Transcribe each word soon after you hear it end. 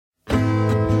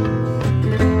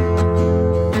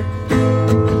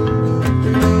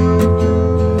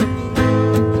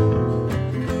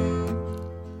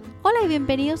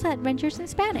Bienvenidos a Adventures in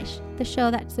Spanish, the show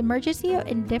that submerges you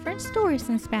in different stories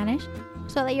in Spanish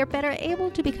so that you're better able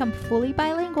to become fully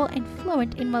bilingual and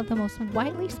fluent in one of the most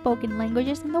widely spoken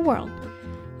languages in the world.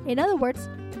 In other words,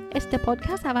 este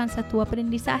podcast avanza tu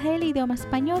aprendizaje del idioma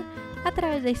español a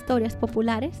través de historias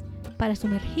populares para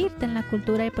sumergirte en la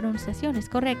cultura y pronunciaciones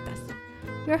correctas.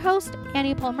 Your host,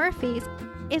 Annie Paul Murphy,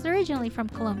 is originally from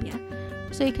Colombia,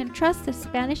 so you can trust the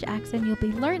Spanish accent you'll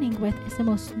be learning with is the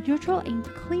most neutral and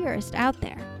clearest out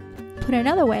there. Put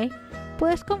another way,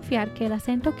 puedes confiar que el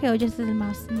acento que oyes es el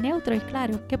más neutro y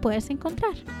claro que puedes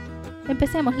encontrar.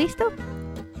 Empecemos, ¿listo?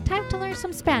 Time to learn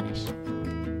some Spanish.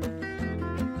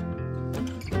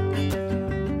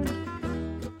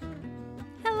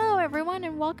 Hello everyone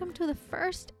and welcome to the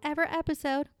first ever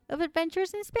episode of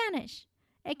Adventures in Spanish,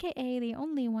 aka the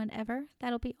only one ever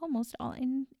that'll be almost all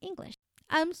in English.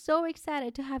 I'm so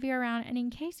excited to have you around, and in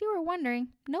case you were wondering,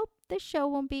 nope, this show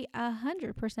won't be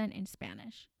 100% in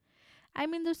Spanish. I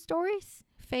mean, the stories,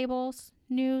 fables,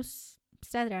 news,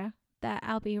 etc. that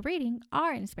I'll be reading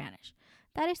are in Spanish.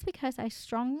 That is because I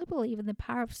strongly believe in the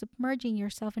power of submerging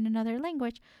yourself in another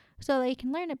language so that you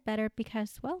can learn it better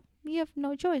because, well, you have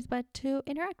no choice but to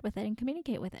interact with it and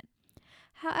communicate with it.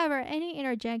 However, any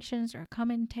interjections or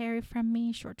commentary from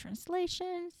me, short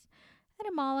translations,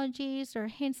 etymologies, or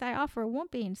hints I offer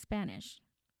won't be in Spanish.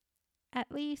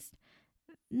 At least,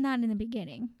 not in the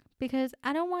beginning, because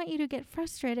I don't want you to get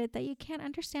frustrated that you can't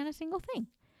understand a single thing.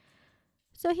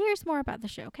 So here's more about the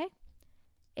show, okay?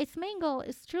 Its main goal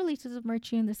is truly to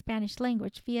submerge you in the Spanish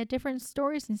language via different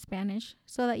stories in Spanish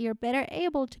so that you're better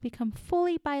able to become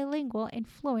fully bilingual and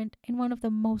fluent in one of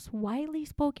the most widely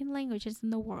spoken languages in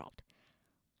the world.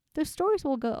 The stories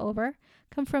we'll go over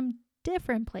come from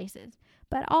different places,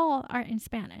 but all are in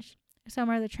Spanish. Some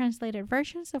are the translated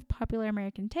versions of popular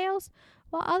American tales,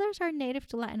 while others are native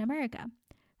to Latin America.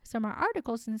 Some are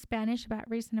articles in Spanish about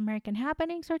recent American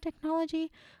happenings or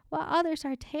technology, while others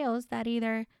are tales that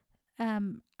either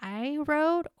I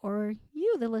wrote or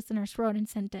you, the listeners, wrote and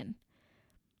sent in.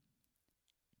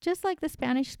 Just like the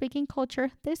Spanish-speaking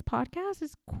culture, this podcast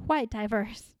is quite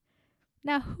diverse.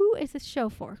 Now, who is this show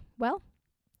for? Well,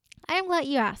 I am glad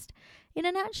you asked. In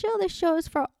a nutshell, this show is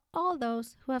for all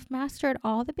those who have mastered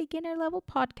all the beginner-level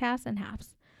podcasts and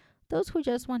apps. Those who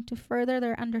just want to further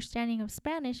their understanding of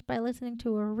Spanish by listening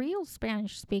to a real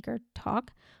Spanish speaker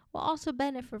talk will also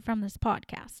benefit from this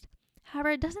podcast.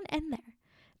 However, it doesn't end there.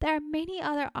 There are many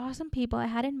other awesome people I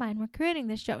had in mind when creating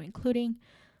this show, including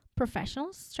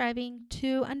professionals striving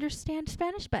to understand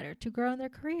Spanish better to grow in their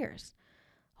careers,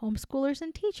 homeschoolers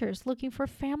and teachers looking for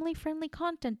family-friendly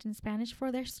content in Spanish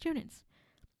for their students,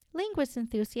 linguist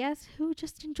enthusiasts who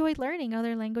just enjoy learning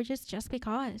other languages just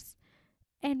because,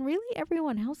 and really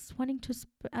everyone else wanting to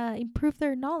improve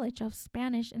their knowledge of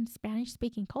Spanish and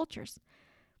Spanish-speaking cultures.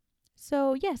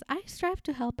 So yes, I strive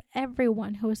to help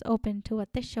everyone who is open to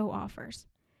what this show offers.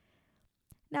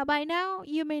 Now, by now,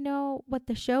 you may know what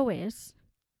the show is,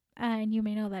 and you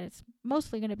may know that it's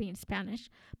mostly going to be in Spanish.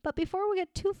 But before we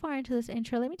get too far into this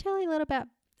intro, let me tell you a little bit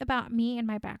about me and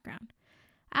my background.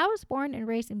 I was born and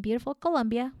raised in beautiful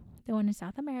Colombia, the one in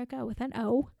South America with an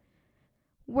O,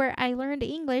 where I learned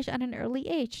English at an early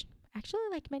age, actually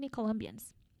like many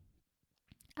Colombians.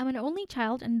 I'm an only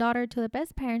child and daughter to the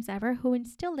best parents ever who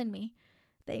instilled in me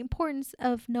the importance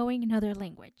of knowing another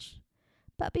language.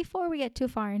 But before we get too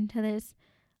far into this,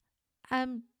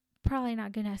 I'm probably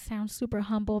not going to sound super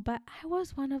humble, but I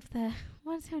was one of the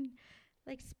ones who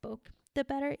spoke the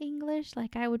better English.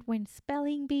 Like I would win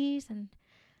spelling bees and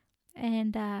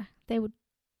they would,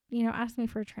 ask me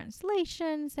for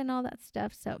translations and all that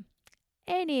stuff. So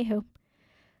anywho,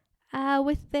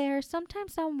 with their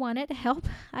sometimes unwanted help,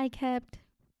 I kept,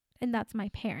 and that's my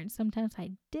parents. Sometimes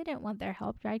I didn't want their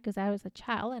help, right? Because I was a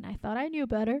child and I thought I knew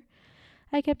better.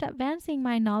 I kept advancing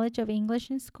my knowledge of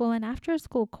English in school and after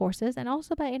school courses, and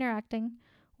also by interacting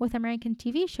with American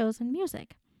TV shows and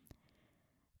music.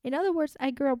 In other words,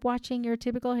 I grew up watching your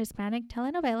typical Hispanic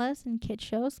telenovelas and kid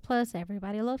shows, plus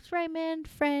Everybody Loves Raymond,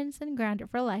 Friends, and Grounded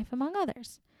for Life, among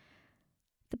others.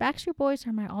 The Backstreet Boys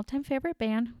are my all-time favorite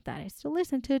band that I still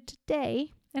listen to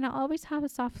today, and I'll always have a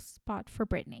soft spot for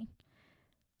Britney.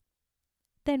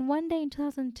 Then one day in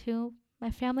 2002,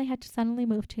 my family had to suddenly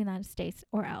move to the United States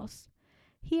or else.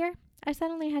 Here, I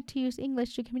suddenly had to use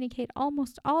English to communicate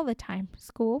almost all the time.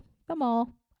 School, the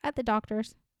mall, at the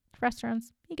doctor's,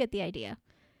 restaurants, you get the idea.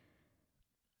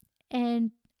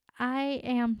 And I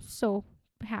am so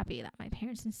happy that my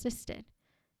parents insisted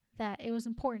that it was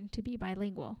important to be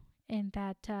bilingual and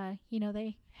that,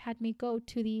 they had me go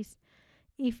to these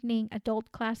evening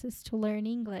adult classes to learn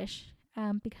English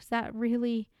because that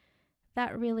really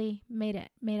made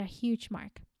a huge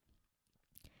mark.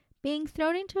 Being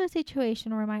thrown into a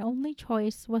situation where my only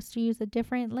choice was to use a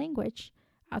different language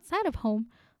outside of home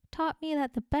taught me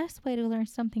that the best way to learn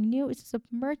something new is to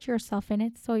submerge yourself in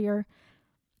it so you're,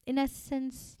 in a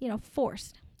sense,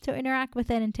 forced to interact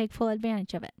with it and take full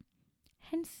advantage of it.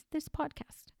 Hence this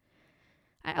podcast.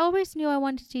 I always knew I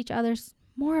wanted to teach others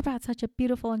more about such a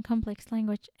beautiful and complex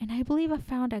language, and I believe I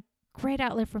found a great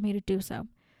outlet for me to do so.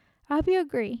 I hope you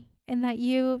agree and that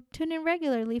you tune in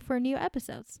regularly for new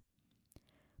episodes.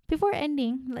 Before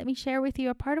ending, let me share with you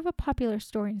a part of a popular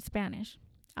story in Spanish.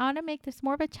 I want to make this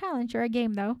more of a challenge or a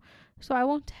game though, so I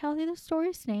won't tell you the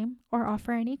story's name or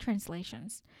offer any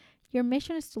translations. Your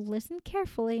mission is to listen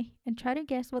carefully and try to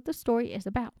guess what the story is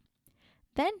about.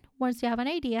 Then, once you have an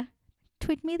idea,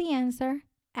 tweet me the answer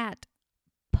at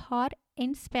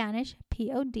PodInSpanish,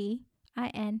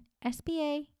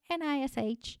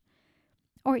 PodInSpanish,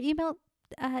 or email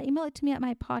it to me at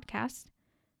my podcast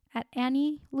at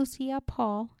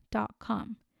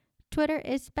AnnieLuciaPaul.com. Twitter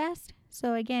is best,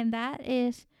 so again, that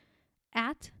is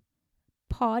at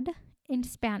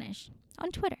PodInSpanish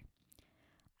on Twitter.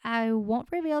 I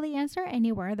won't reveal the answer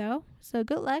anywhere though, so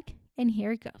good luck, and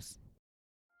here it goes.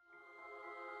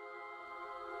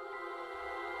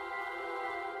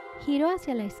 Giró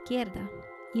hacia la izquierda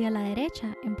y a la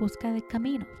derecha en busca de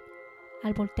camino.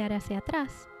 Al voltear hacia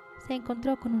atrás, se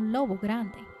encontró con un lobo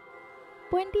grande.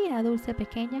 «Buen día, dulce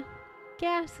pequeña. ¿Qué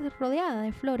haces rodeada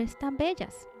de flores tan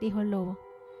bellas?», dijo el lobo.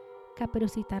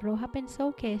 Caperucita Roja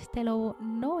pensó que este lobo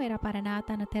no era para nada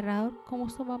tan aterrador como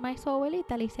su mamá y su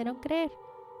abuelita le hicieron creer.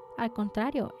 Al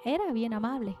contrario, era bien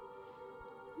amable.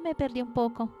 «Me perdí un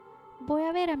poco. Voy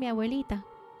a ver a mi abuelita.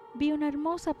 Vi una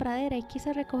hermosa pradera y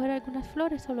quise recoger algunas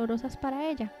flores olorosas para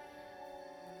ella.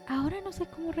 Ahora no sé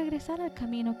cómo regresar al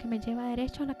camino que me lleva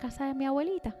derecho a la casa de mi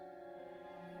abuelita».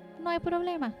 «No hay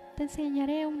problema, te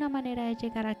enseñaré una manera de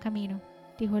llegar al camino»,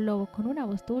 dijo el lobo con una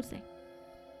voz dulce.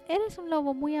 «Eres un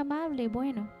lobo muy amable y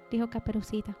bueno», dijo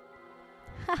Caperucita.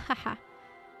 «Ja, ja, ja».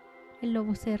 El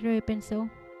lobo se rió y pensó: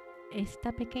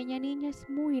 «Esta pequeña niña es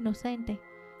muy inocente.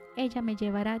 Ella me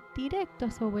llevará directo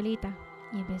a su abuelita,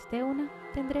 y en vez de una,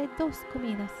 tendré 2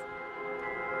 comidas».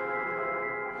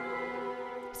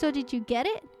 So did you get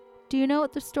it? Do you know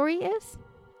what the story is?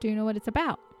 Do you know what it's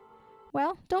about?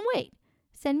 Well, don't wait.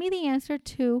 Send me the answer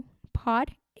to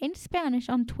PodInSpanish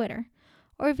on Twitter.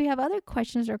 Or if you have other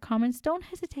questions or comments, don't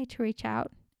hesitate to reach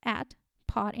out at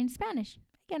PodInSpanish,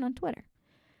 again on Twitter.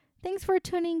 Thanks for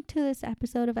tuning to this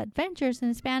episode of Adventures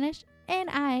in Spanish,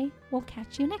 and I will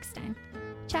catch you next time.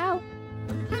 Ciao!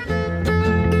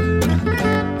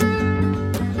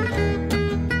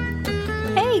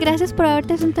 Hey, gracias por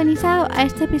haberte sintonizado a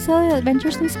este episodio de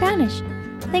Adventures in Spanish.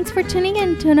 Thanks for tuning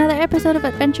in to another episode of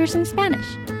Adventures in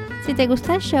Spanish. Si te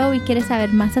gusta el show y quieres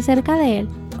saber más acerca de él,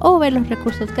 o ver los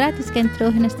recursos gratis que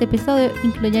introduje en este episodio,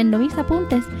 incluyendo mis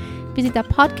apuntes, visita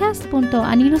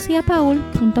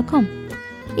podcast.annieluciapaul.com.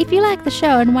 If you like the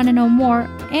show and want to know more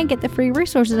and get the free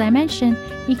resources I mentioned,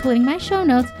 including my show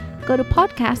notes, go to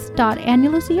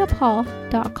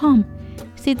podcast.annieluciapaul.com.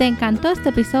 Si te encantó este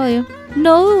episodio,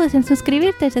 no dudes en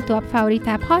suscribirte desde tu app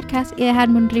favorita de podcast y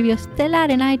dejarme un review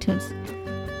estelar en iTunes.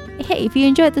 Hey, if you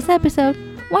enjoyed this episode,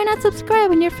 why not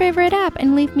subscribe in your favorite app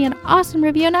and leave me an awesome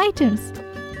review on iTunes?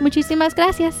 Muchísimas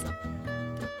gracias.